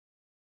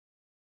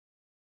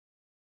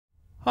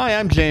Hi,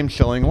 I'm James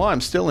Shillinglaw. I'm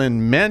still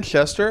in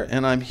Manchester,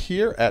 and I'm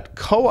here at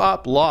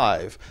Co-op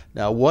Live.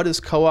 Now, what is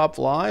Co-op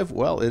Live?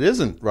 Well, it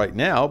isn't right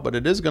now, but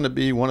it is going to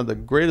be one of the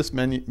greatest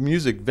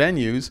music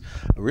venues,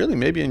 really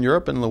maybe in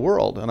Europe and in the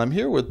world. And I'm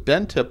here with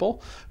Ben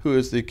Tipple, who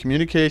is the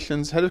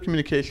head of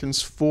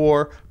communications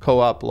for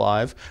Co-op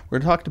Live. We're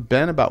going to talk to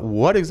Ben about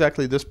what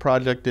exactly this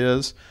project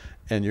is,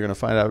 and you're going to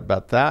find out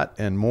about that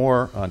and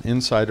more on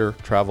Insider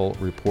Travel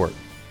Report.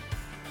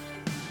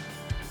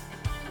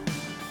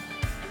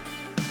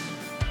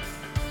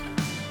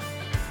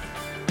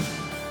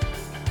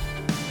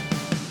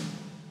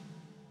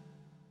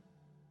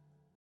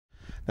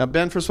 Now,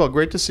 Ben, first of all,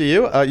 great to see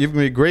you. You've given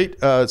me a great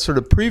sort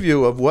of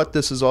preview of what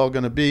this is all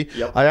going to be.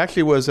 Yep. I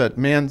actually was at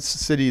Man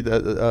City,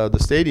 the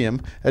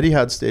stadium,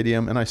 Etihad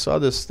Stadium, and I saw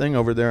this thing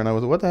over there, and I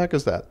was, what the heck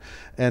is that?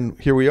 And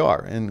here we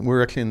are, and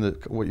we're actually in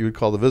what you would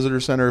call the visitor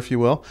center, if you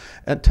will.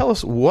 And tell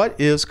us, what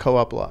is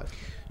Co-op Live?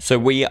 So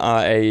we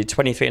are a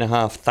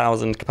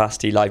 23,500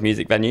 capacity live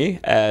music venue,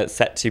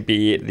 set to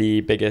be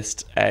the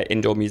biggest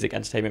indoor music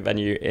entertainment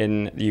venue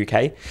in the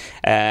UK,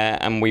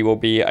 and we will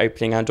be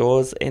opening our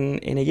doors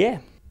in a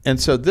year. And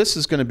so this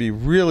is going to be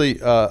really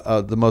one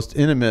of the most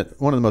intimate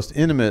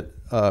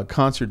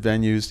concert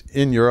venues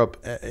in Europe,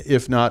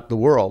 if not the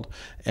world.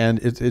 And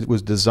it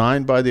was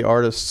designed by the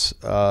artists.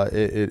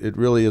 It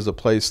really is a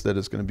place that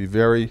is going to be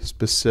very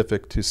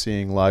specific to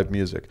seeing live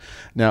music.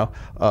 Now,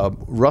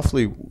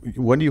 roughly,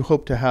 when do you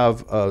hope to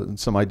have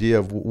some idea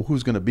of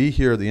who's going to be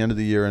here at the end of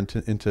the year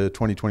into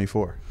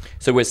 2024?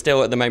 So we're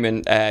still at the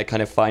moment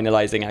kind of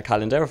finalising our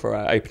calendar for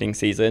our opening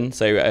season.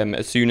 So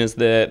as soon as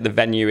the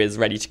venue is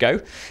ready to go,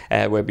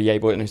 we'll be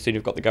able, and as soon as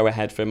we've got the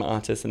go-ahead from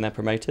artists and their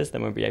promoters,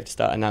 then we'll be able to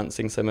start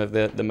announcing some of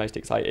the most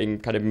exciting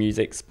kind of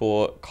music,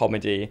 sport,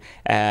 comedy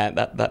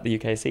that the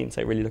UK has seen.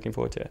 So really looking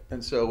forward to it.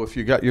 And so if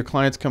you got your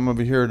clients come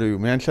over here to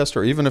Manchester,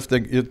 or even if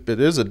it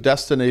is a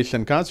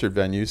destination concert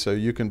venue, so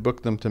you can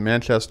book them to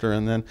Manchester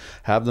and then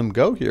have them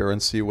go here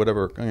and see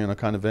whatever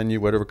kind of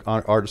venue, whatever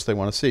artist they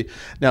want to see.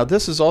 Now,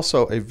 this is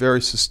also a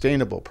very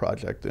sustainable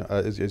project,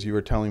 as you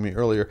were telling me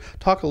earlier.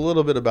 Talk a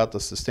little bit about the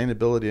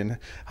sustainability and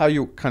how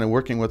you're kind of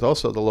working with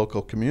also the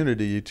local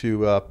community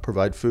to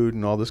provide food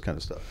and all this kind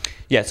of stuff.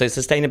 Yeah, so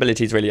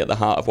sustainability is really at the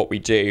heart of what we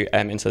do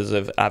in terms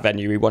of our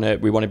venue. We want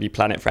to be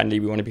planet friendly.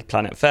 We want to be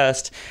planet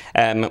first.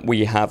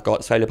 We have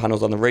got solar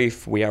panels on the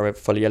roof. We are a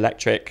fully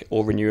electric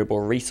or renewable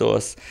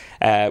resource.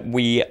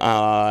 We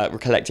are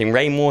collecting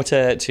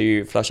rainwater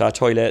to flush our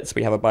toilets.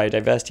 We have a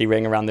biodiversity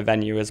ring around the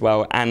venue as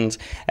well, and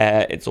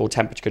it's all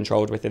temperature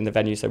controlled within the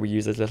venue, so we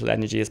use as little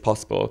energy as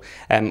possible.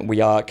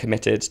 We are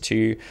committed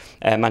to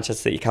Manchester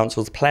City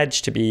Council's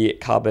pledge to be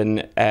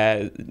carbon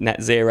net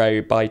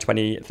zero by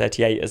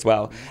 2038 as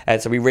well.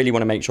 So we really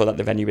want to make sure that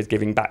the venue is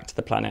giving back to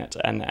the planet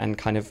and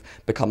kind of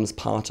becomes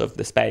part of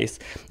the space.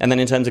 And then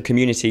in terms of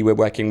community, we're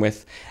working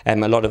with a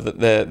lot of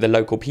the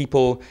local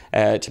people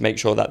to make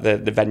sure that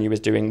the venue is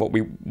doing what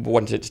we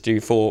want it to do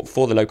for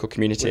the local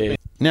community.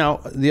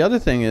 Now, the other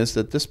thing is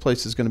that this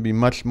place is going to be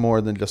much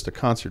more than just a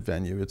concert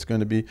venue. It's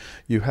going to be,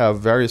 you have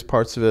various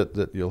parts of it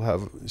that you'll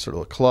have sort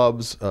of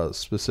clubs,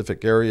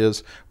 specific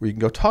areas where you can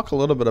go. Talk a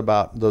little bit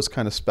about those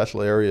kind of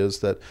special areas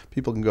that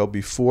people can go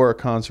before a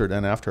concert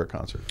and after a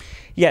concert.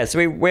 Yeah, so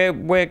we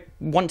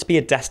want to be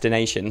a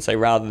destination. So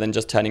rather than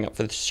just turning up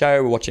for the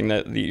show, watching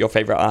your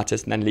favourite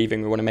artist and then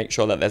leaving, we want to make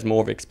sure that there's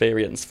more of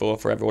experience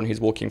for everyone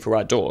who's walking through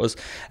our doors.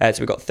 So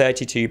we've got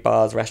 32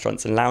 bars,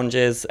 restaurants and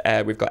lounges.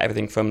 We've got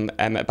everything from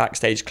a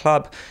backstage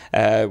club,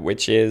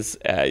 which is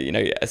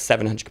a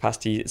 700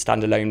 capacity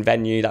standalone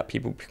venue that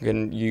people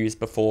can use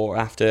before or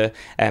after,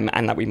 and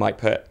that we might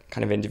put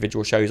kind of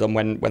individual shows on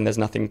when there's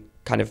nothing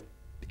kind of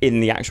in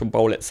the actual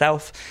bowl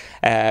itself.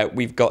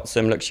 We've got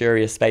some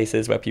luxurious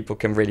spaces where people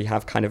can really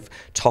have kind of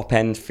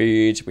top-end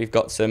food. We've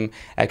got some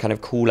kind of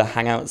cooler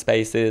hangout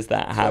spaces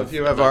that have... So if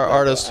you have our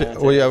artists, you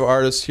have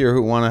artists here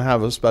who want to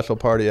have a special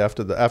party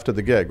after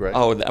the gig, right?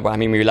 Oh, well, I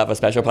mean, we love a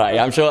special party.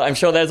 I'm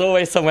sure there's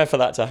always somewhere for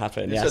that to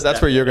happen. Yes, so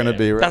that's where you're going to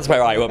be, right? That's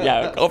where I will,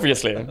 yeah,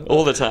 obviously,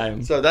 all the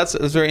time. So that's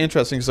very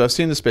interesting, because I've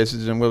seen the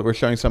spaces, and we're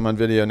showing some on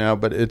video now,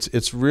 but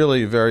it's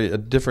really a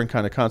different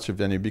kind of concert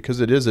venue, because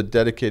it is a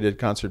dedicated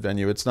concert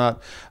venue. It's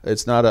not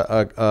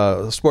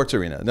a sports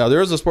arena. Now,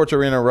 there is a sports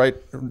arena right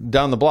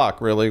down the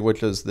block, really,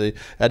 which is the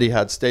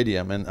Etihad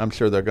Stadium, and I'm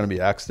sure there are going to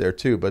be acts there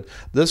too. But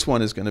this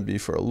one is going to be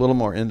for a little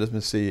more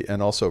intimacy,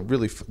 and also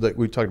really,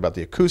 we talked about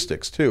the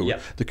acoustics too.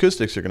 Yep. The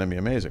acoustics are going to be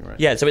amazing, right?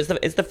 Yeah, so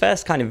it's the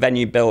first kind of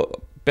venue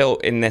built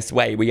in this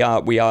way. We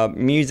are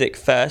music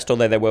first,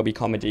 although there will be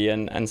comedy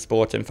and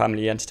sport and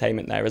family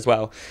entertainment there as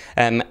well.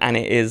 And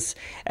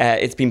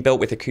it's been built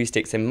with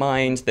acoustics in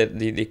mind.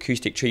 The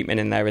acoustic treatment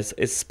in there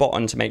is spot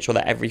on to make sure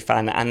that every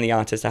fan and the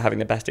artist are having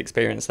the best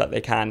experience that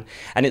they can.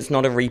 And it's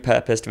not a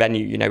repurposed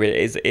venue.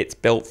 It's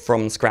built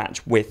from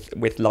scratch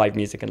with live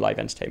music and live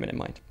entertainment in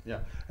mind. Yeah.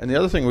 And the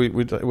other thing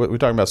we're talking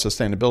about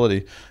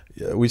sustainability.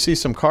 We see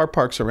some car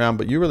parks around,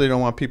 but you really don't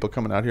want people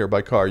coming out here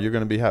by car. You're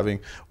going to be having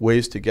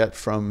ways to get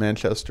from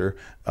Manchester Manchester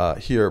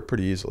here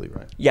pretty easily,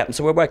 right? Yeah,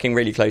 so we're working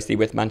really closely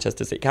with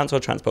Manchester City Council,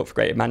 Transport for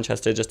Greater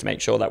Manchester, just to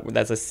make sure that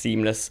there's a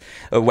seamless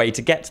way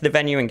to get to the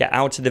venue and get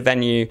out of the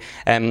venue.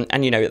 And,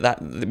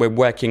 that we're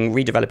working,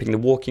 redeveloping the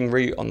walking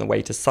route on the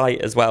way to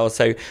site as well.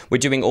 So we're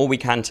doing all we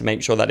can to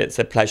make sure that it's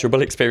a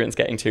pleasurable experience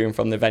getting to and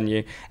from the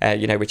venue,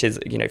 which is,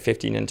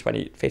 15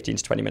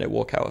 to 20 minute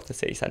walk out of the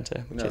city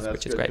centre,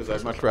 which is great. Because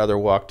I'd much rather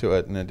walk to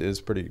it, and it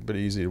is pretty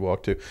easy to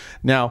walk to.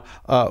 Now,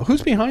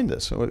 who's behind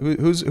this?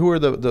 Who are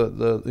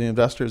the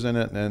investors in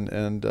it,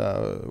 and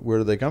where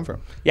do they come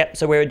from? Yep,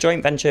 so we're a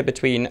joint venture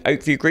between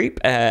Oakview Group,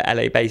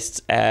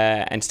 LA-based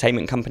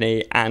entertainment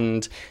company,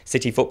 and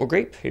City Football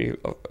Group, who,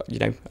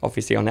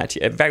 obviously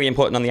very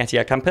important on the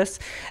Etihad campus.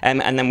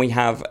 And then we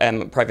have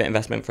private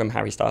investment from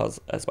Harry Styles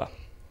as well.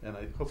 And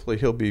hopefully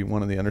he'll be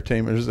one of the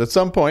entertainers at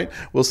some point.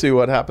 We'll see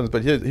what happens.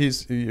 But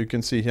you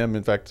can see him.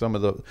 In fact,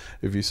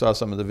 if you saw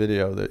some of the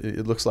video,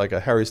 it looks like a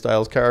Harry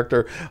Styles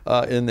character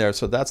in there.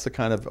 So that's the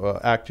kind of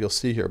act you'll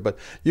see here. But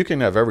you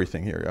can have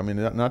everything here. I mean,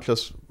 not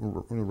just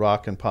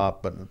rock and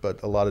pop,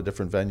 but a lot of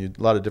different venues,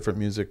 a lot of different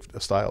music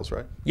styles,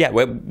 right? Yeah,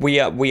 we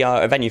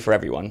are a venue for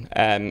everyone.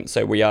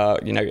 So we are,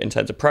 in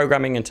terms of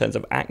programming, in terms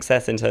of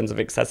access, in terms of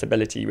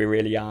accessibility, we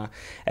really are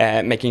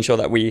making sure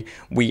that we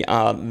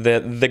are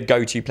the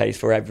go-to place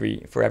for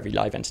every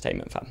live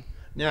entertainment fan.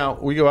 Now,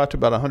 we go out to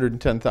about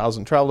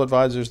 110,000 travel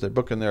advisors. They're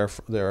booking their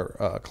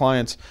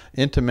clients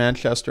into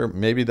Manchester.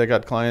 Maybe they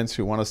got clients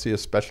who want to see a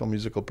special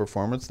musical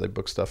performance. They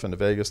book stuff into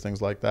Vegas,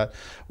 things like that.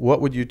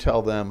 What would you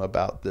tell them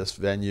about this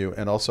venue,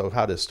 and also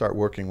how to start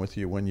working with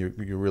you when you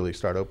really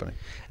start opening?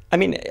 I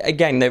mean,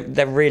 again,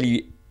 there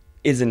really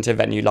isn't a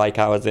venue like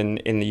ours in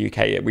the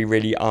UK. We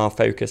really are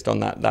focused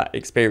on that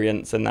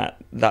experience and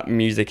that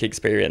music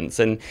experience.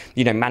 And,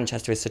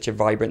 Manchester is such a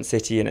vibrant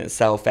city in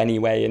itself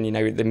anyway. And,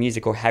 the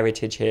musical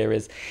heritage here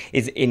is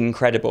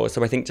incredible.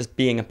 So I think just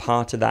being a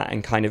part of that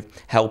and kind of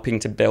helping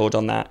to build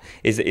on that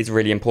is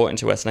really important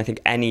to us. And I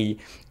think any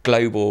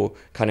global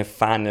kind of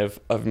fan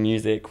of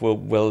music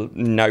will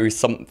know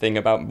something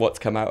about what's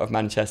come out of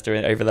Manchester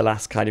over the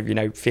last kind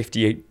of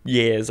 50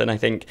 years. And I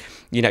think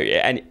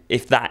and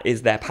if that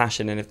is their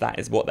passion, and if that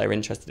is what they're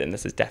interested in,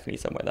 this is definitely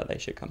somewhere that they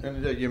should come.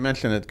 And you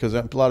mentioned it because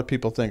a lot of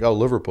people think, oh,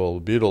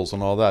 Liverpool, Beatles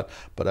and all that,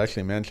 but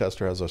actually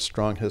Manchester has a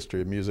strong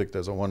history of music.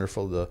 There's a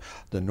wonderful,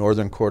 the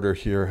Northern Quarter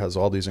here has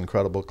all these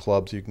incredible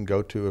clubs you can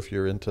go to if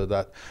you're into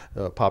that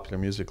popular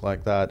music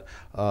like that.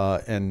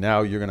 And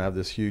now you're going to have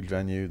this huge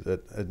venue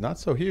that, not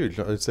so huge,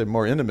 it's a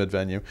more intimate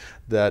venue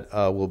that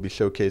will be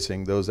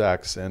showcasing those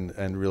acts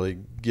and really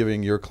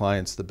giving your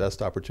clients the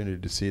best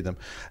opportunity to see them.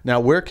 Now,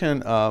 where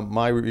can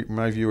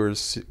my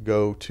viewers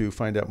go to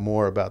find out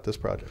more about this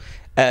project?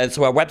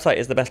 So our website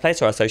is the best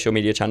place, or our social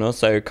media channels.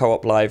 So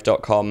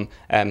cooplive.com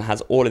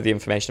has all of the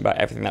information about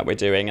everything that we're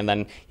doing. And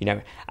then,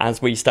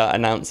 as we start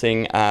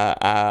announcing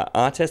our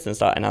artists and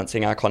start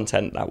announcing our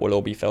content, that will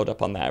all be filled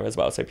up on there as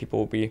well. So people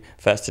will be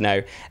first to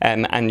know.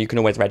 And you can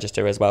always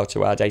register as well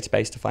to our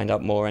database to find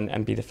out more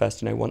and be the first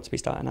to know once we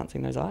start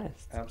announcing those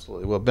artists.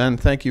 Absolutely. Well, Ben,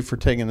 thank you for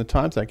taking the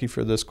time. Thank you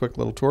for this quick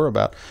little tour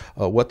about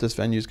what this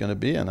venue is going to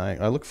be. And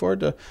I look forward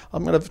to,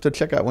 I'm going to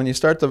check out when you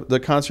start the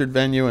concert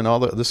venue and all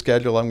the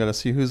schedule. I'm going to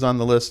see who's on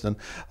the list and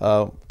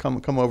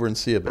come over and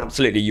see a bit.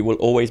 Absolutely, you will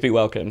always be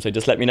welcome. So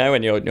just let me know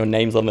when your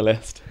name's on the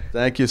list.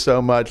 Thank you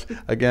so much.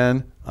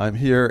 Again, I'm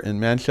here in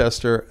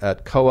Manchester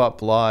at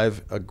Co-op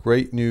Live, a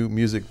great new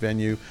music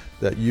venue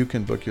that you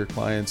can book your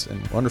clients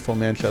in wonderful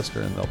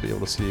Manchester, and they'll be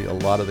able to see a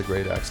lot of the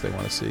great acts they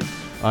want to see.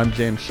 I'm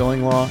James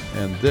Shillinglaw,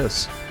 and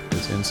this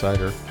is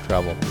Insider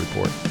Travel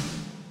Report.